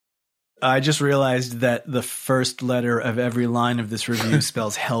I just realized that the first letter of every line of this review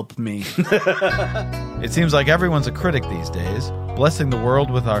spells help me. It seems like everyone's a critic these days, blessing the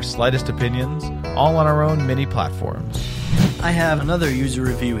world with our slightest opinions, all on our own mini platforms. I have another user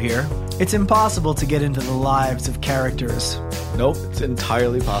review here. It's impossible to get into the lives of characters. Nope, it's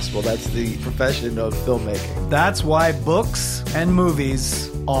entirely possible. That's the profession of filmmaking. That's why books and movies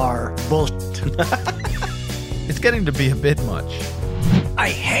are bullshit. It's getting to be a bit much. I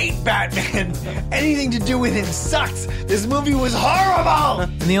hate Batman. Anything to do with him sucks. This movie was horrible.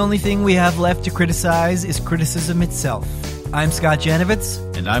 And the only thing we have left to criticize is criticism itself. I'm Scott Janovitz.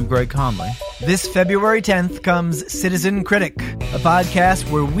 And I'm Greg Conley. This February 10th comes Citizen Critic, a podcast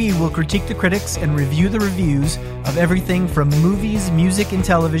where we will critique the critics and review the reviews of everything from movies, music, and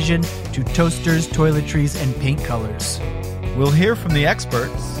television to toasters, toiletries, and paint colors. We'll hear from the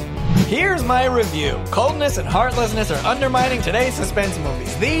experts. Here's my review. Coldness and heartlessness are undermining today's suspense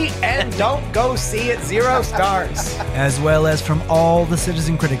movies. The end. Don't go see it. 0 stars. As well as from all the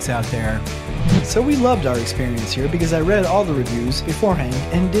citizen critics out there. So we loved our experience here because I read all the reviews beforehand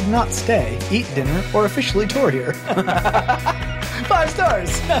and did not stay, eat dinner, or officially tour here. 5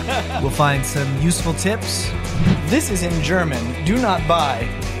 stars. We'll find some useful tips. This is in German. Do not buy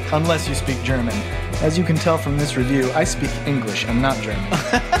unless you speak German. As you can tell from this review, I speak English. I'm not German.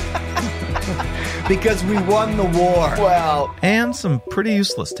 Because we won the war. Well, And some pretty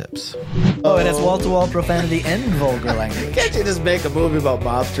useless tips. Oh, it has wall-to-wall profanity and vulgar language. can't you just make a movie about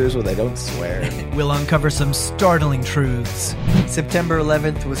mobsters where they don't swear? We'll uncover some startling truths. September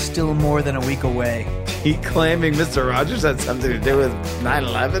 11th was still more than a week away. He claiming Mr. Rogers had something to do with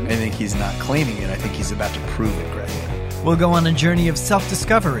 9/11? I think he's not claiming it. I think he's about to prove it, Greg. We'll go on a journey of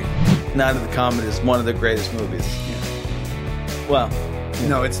self-discovery. Night of the Comet is one of the greatest movies. Well,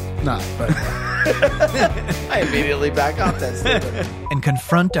 No, it's not, but... I immediately back off that statement. and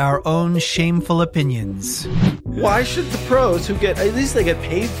confront our own shameful opinions. Why should the pros who get, at least they get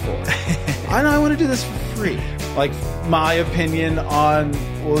paid for it? I want to do this for free. Like, my opinion on,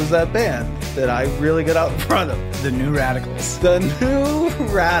 what was that band that I really got out in front of? The New Radicals. The New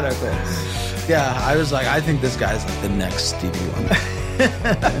Radicals. Yeah, I was like, I think this guy's like the next Stevie Wonder.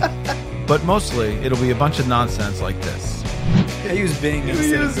 But mostly, it'll be a bunch of nonsense like this. I use Bing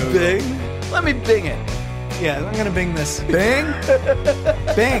instead of Google. Bing? Let me Bing it. Yeah, I'm going to Bing this. Bing?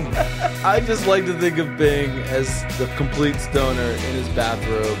 Bing. I just like to think of Bing as the complete stoner in his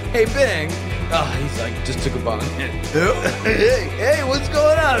bathrobe. Hey, Bing. Oh, he's like, just took a bong. hey, what's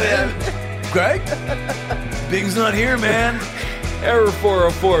going on, man? Greg? Bing's not here, man. Error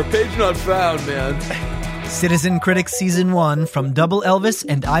 404, page not found, man. Citizen Critics Season 1 from Double Elvis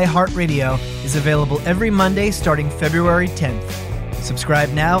and iHeartRadio is available every Monday starting February 10th. Subscribe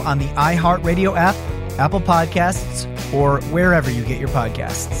now on the iHeartRadio app, Apple Podcasts, or wherever you get your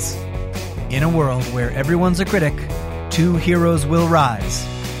podcasts. In a world where everyone's a critic, 2 heroes will rise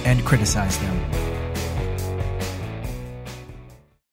and criticize them.